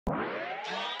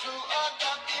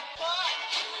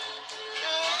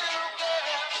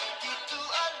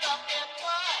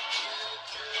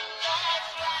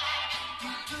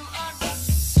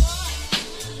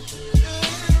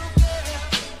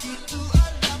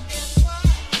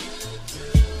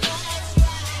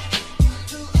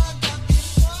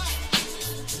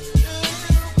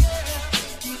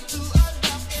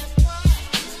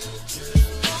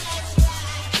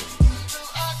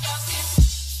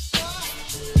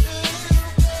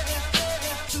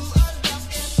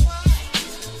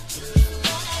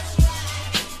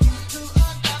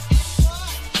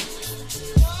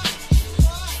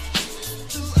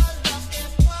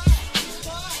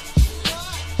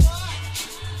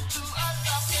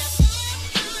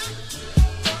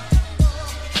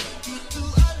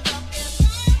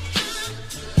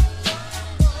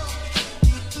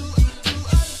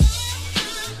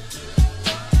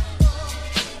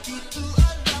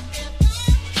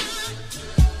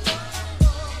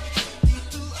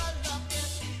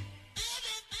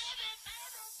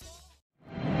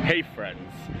Hey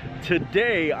friends,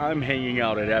 today I'm hanging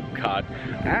out at Epcot.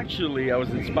 Actually, I was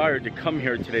inspired to come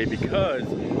here today because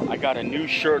I got a new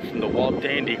shirt from the Walt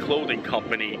Dandy clothing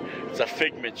company. It's a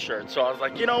Figment shirt, so I was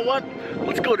like, you know what?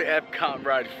 Let's go to Epcot and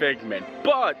ride Figment.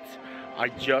 But I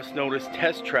just noticed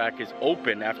Test Track is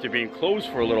open after being closed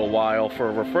for a little while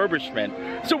for a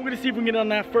refurbishment. So we're gonna see if we can get on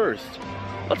that first.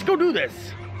 Let's go do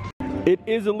this. It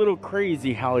is a little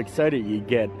crazy how excited you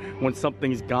get when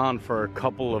something's gone for a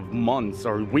couple of months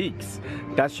or weeks.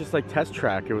 That's just like Test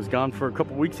Track. It was gone for a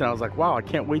couple weeks and I was like, wow, I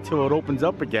can't wait till it opens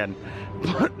up again.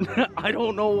 But I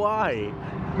don't know why.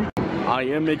 I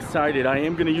am excited. I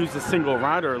am gonna use the single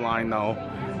rider line though.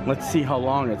 Let's see how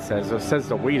long it says. It says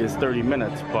the wait is 30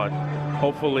 minutes, but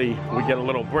hopefully we get a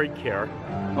little break here.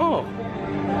 Oh,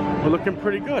 we're looking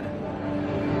pretty good.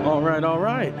 All right, all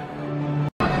right.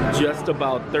 Just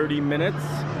about 30 minutes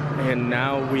and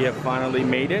now we have finally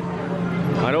made it.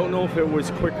 I don't know if it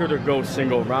was quicker to go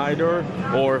single rider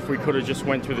or if we could have just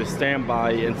went through the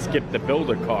standby and skipped the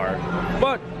builder car,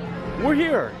 but we're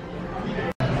here.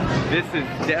 This is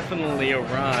definitely a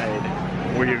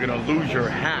ride where you're gonna lose your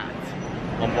hat.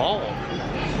 A ball.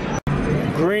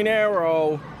 Green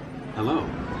arrow. Hello.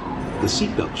 The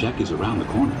seatbelt check is around the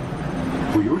corner.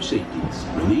 For your safeties,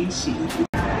 remain seated.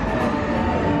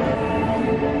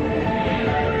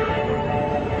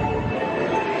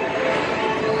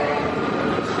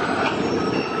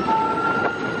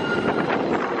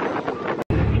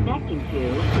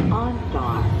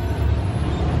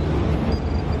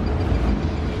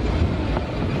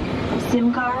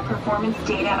 SIM card performance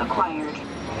data acquired.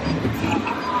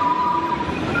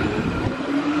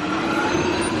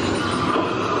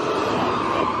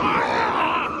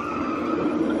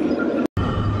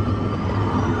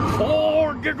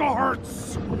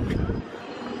 Gigahertz.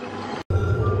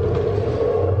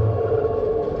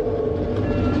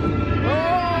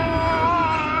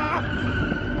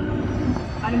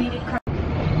 Automated car.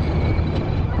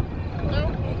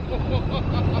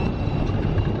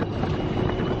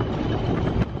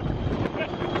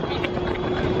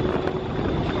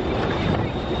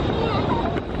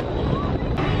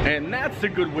 And that's a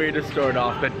good way to start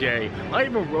off the day. I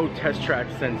haven't rode Test Track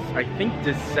since I think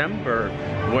December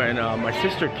when my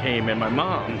sister came and my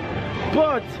mom,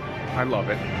 but I love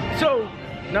it. So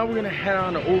now we're gonna head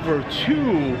on over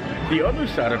to the other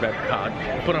side of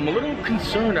Epcot, but I'm a little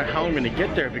concerned at how I'm gonna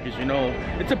get there because you know,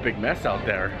 it's a big mess out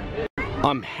there.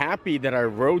 I'm happy that I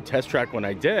rode Test Track when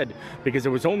I did because it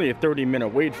was only a 30-minute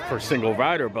wait for single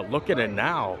rider, but look at it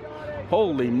now.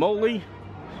 Holy moly,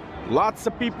 lots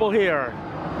of people here.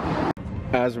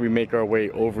 As we make our way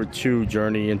over to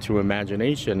Journey into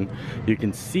Imagination, you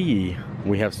can see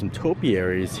we have some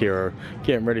topiaries here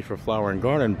getting ready for Flower and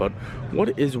Garden, but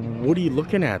what is Woody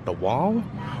looking at? The wall?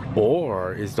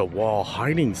 Or is the wall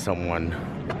hiding someone?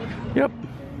 Yep.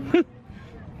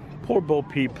 Poor Bo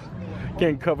Peep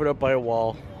getting covered up by a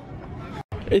wall.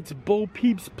 It's Bo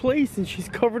Peep's place and she's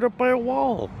covered up by a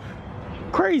wall.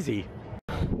 Crazy.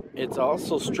 It's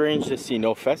also strange to see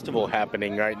no festival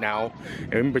happening right now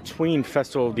in between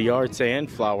Festival of the Arts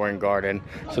and Flower and Garden.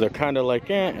 So they're kind of like,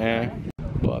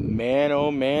 But man,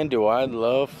 oh man, do I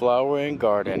love Flower and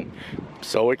Garden.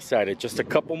 So excited, just a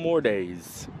couple more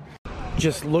days.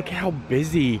 Just look how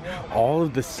busy all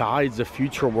of the sides of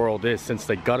Future World is since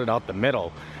they gutted out the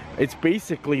middle. It's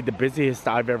basically the busiest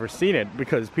I've ever seen it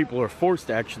because people are forced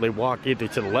to actually walk either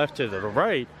to the left or to the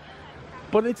right.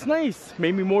 But it's nice.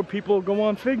 Maybe more people will go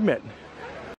on Figment.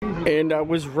 And I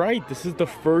was right. This is the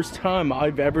first time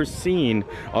I've ever seen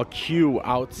a queue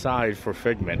outside for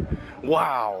Figment.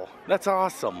 Wow, that's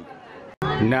awesome.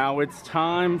 Now it's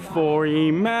time for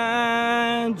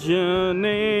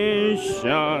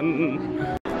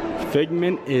imagination.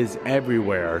 Figment is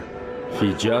everywhere. If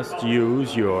you just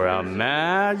use your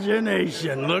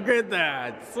imagination. Look at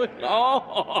that.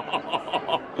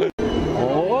 Oh,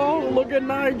 oh, look at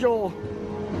Nigel.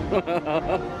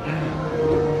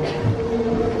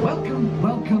 Welcome,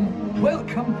 welcome,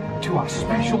 welcome to our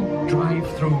special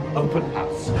drive-through open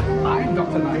house. I'm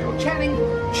Dr. Nigel Channing,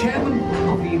 Chairman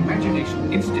of the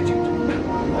Imagination Institute.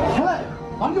 Hello.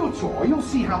 On your tour, you'll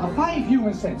see how the 5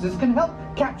 human senses can help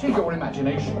capture your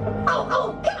imagination.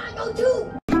 Oh, can I go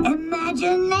too?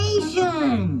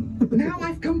 Imagination! Now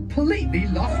I've completely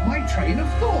lost my train of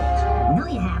thought. No,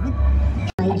 you haven't.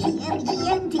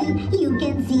 IGMGMT, you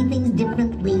can see things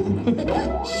differently.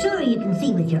 Sure, you can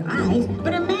see with your eyes,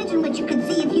 but imagine what you could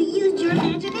see if you used your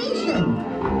imagination.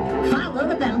 Follow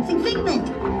the bouncing figment.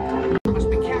 It must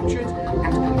be captured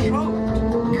and controlled.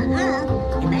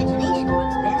 Imagination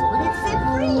works best when it's set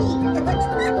free.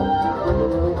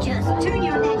 Just turn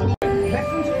your imagination.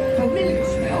 Pleasant, familiar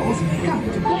smells come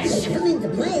into play. Come into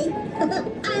play?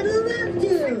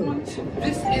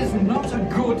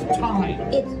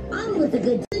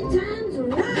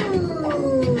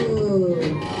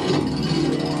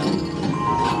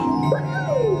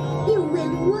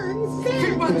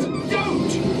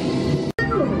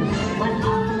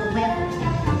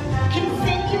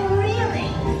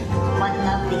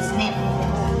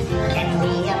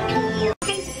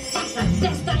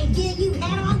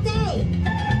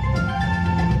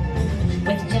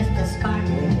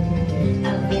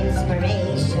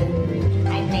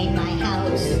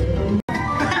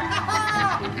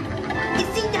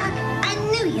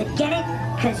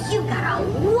 Because you got a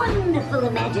wonderful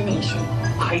imagination.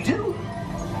 I do?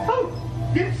 Oh,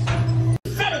 yes.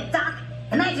 Said it, Doc.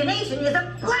 Imagination is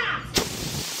a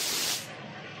blast.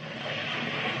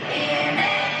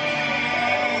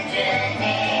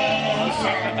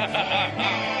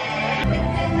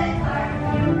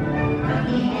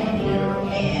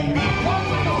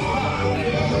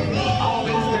 All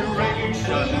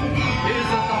inspiration is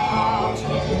at the heart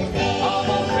of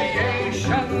all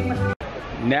creation.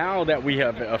 Now that we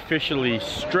have officially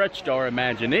stretched our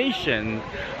imagination,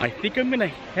 I think I'm gonna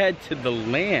head to the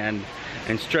land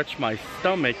and stretch my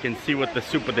stomach and see what the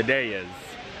soup of the day is.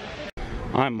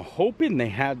 I'm hoping they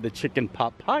have the chicken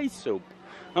pot pie soup.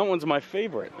 That one's my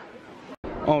favorite.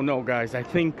 Oh no, guys, I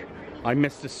think I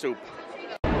missed the soup.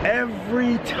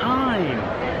 Every time.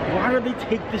 Why do they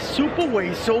take the soup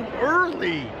away so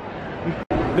early?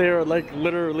 They're like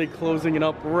literally closing it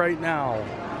up right now.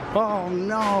 Oh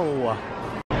no.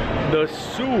 The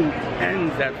soup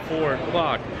ends at 4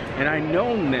 o'clock, and I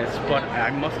known this, but I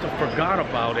must have forgot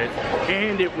about it,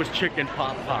 and it was chicken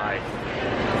pot pie.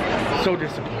 So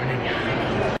disappointing.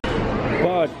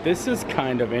 But this is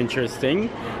kind of interesting.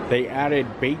 They added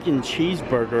bacon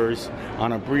cheeseburgers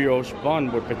on a brioche bun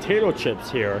with potato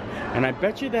chips here, and I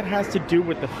bet you that has to do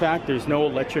with the fact there's no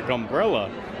electric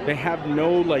umbrella. They have no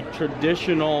like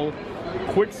traditional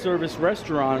quick service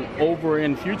restaurant over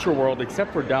in Future World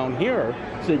except for down here,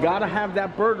 so you gotta have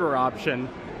that burger option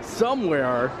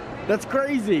somewhere. That's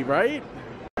crazy, right?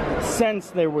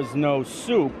 Since there was no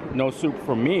soup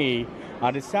for me,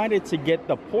 I decided to get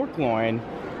the pork loin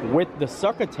with the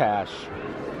succotash.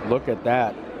 Look at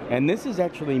that. And this is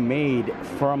actually made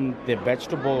from the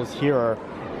vegetables here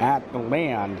at the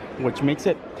land, which makes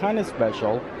it kind of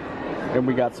special. And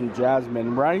we got some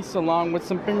jasmine rice along with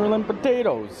some fingerling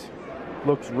potatoes.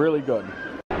 Looks really good.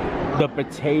 The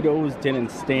potatoes didn't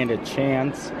stand a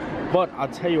chance, but I'll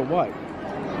tell you what,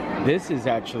 this is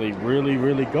actually really,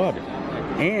 really good.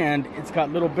 And it's got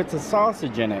little bits of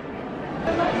sausage in it.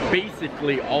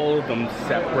 Basically, all of them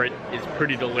separate is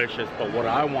pretty delicious, but what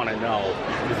I want to know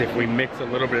is if we mix a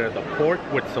little bit of the pork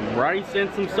with some rice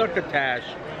and some succotash,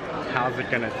 how's it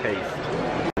gonna taste?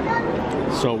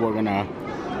 So we're gonna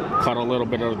cut a little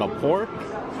bit of the pork.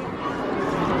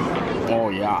 Oh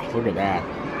yeah, look at that.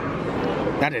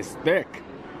 That is thick.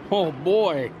 Oh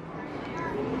boy.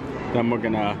 Then we're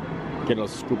gonna get a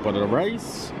scoop of the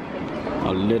rice,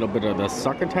 a little bit of the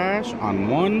succotash on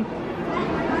one.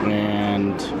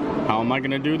 And how am I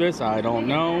gonna do this? I don't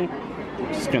know.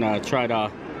 Just gonna try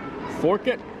to fork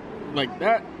it like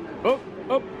that. Up,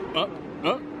 up, up,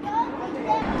 up.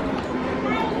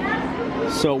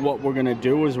 So what we're gonna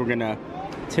do is we're gonna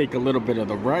take a little bit of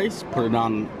the rice, put it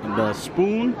on the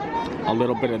spoon, a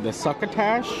little bit of the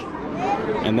succotash,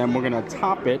 and then we're gonna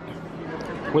top it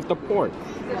with the pork.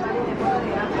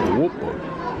 Whoop.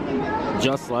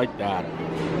 Just like that.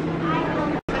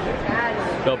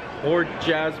 The pork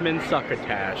jasmine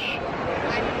succotash.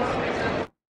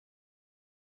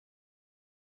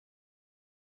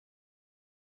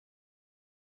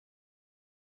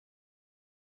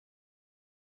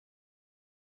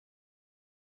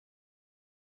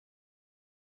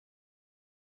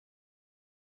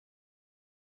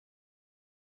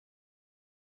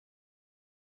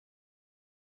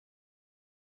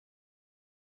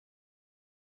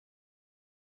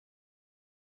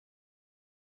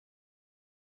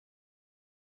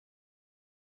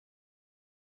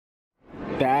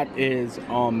 That is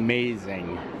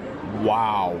amazing.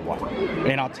 Wow.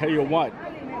 And I'll tell you what,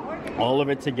 all of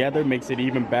it together makes it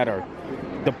even better.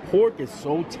 The pork is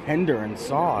so tender and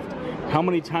soft. How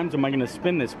many times am I gonna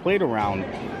spin this plate around?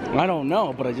 I don't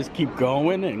know, but I just keep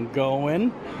going and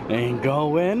going and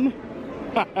going.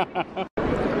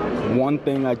 One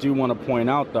thing I do want to point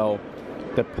out though,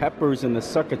 the peppers and the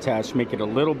succotash make it a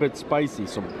little bit spicy,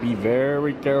 so be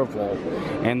very careful.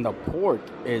 And the pork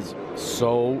is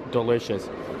so delicious,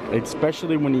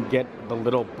 especially when you get the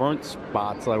little burnt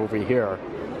spots like over here.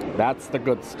 That's the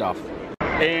good stuff.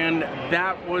 And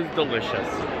that was delicious.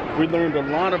 We learned a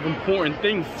lot of important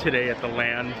things today at the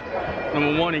land.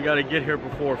 Number one, you gotta get here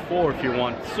before 4 if you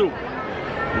want soup.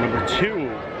 Number two,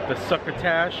 the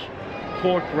succotash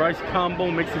pork rice combo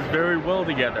mixes very well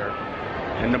together.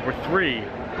 And number three,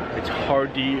 it's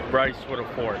hard to eat rice with a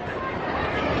fork.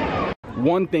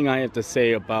 One thing I have to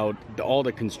say about all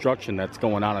the construction that's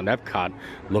going on in Epcot,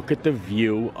 look at the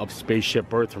view of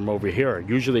Spaceship Earth from over here.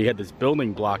 Usually you had this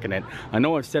building blocking it. I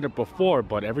know I've said it before,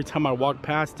 but every time I walk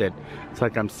past it, it's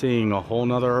like I'm seeing a whole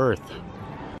nother Earth.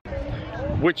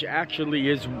 Which actually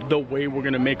is the way we're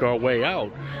gonna make our way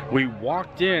out. We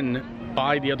walked in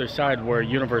by the other side where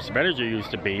Universe of Energy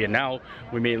used to be, and now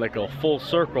we made like a full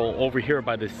circle over here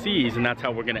by the seas, and that's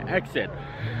how we're gonna exit.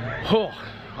 Oh,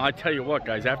 I tell you what,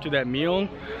 guys, after that meal,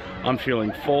 I'm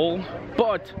feeling full.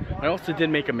 But I also did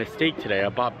make a mistake today. I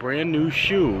bought brand new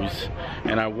shoes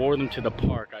and I wore them to the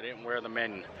park. I didn't wear them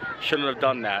in. Shouldn't have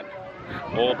done that.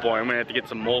 Oh boy, I'm gonna have to get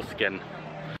some moleskin.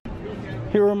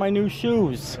 Here are my new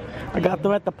shoes. I got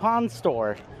them at the pawn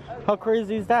store. How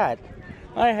crazy is that?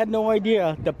 I had no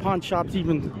idea the pawn shops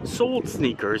even sold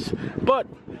sneakers, but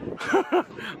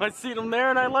I seen them there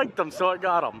and I liked them, so I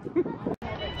got them.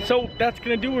 So that's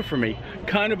gonna do it for me.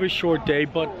 Kind of a short day,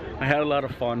 but I had a lot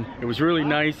of fun. It was really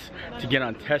nice to get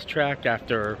on test track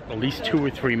after at least 2 or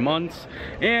 3 months.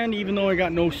 And even though I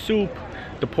got no soup,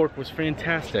 the pork was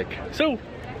fantastic. So,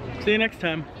 see you next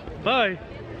time. Bye.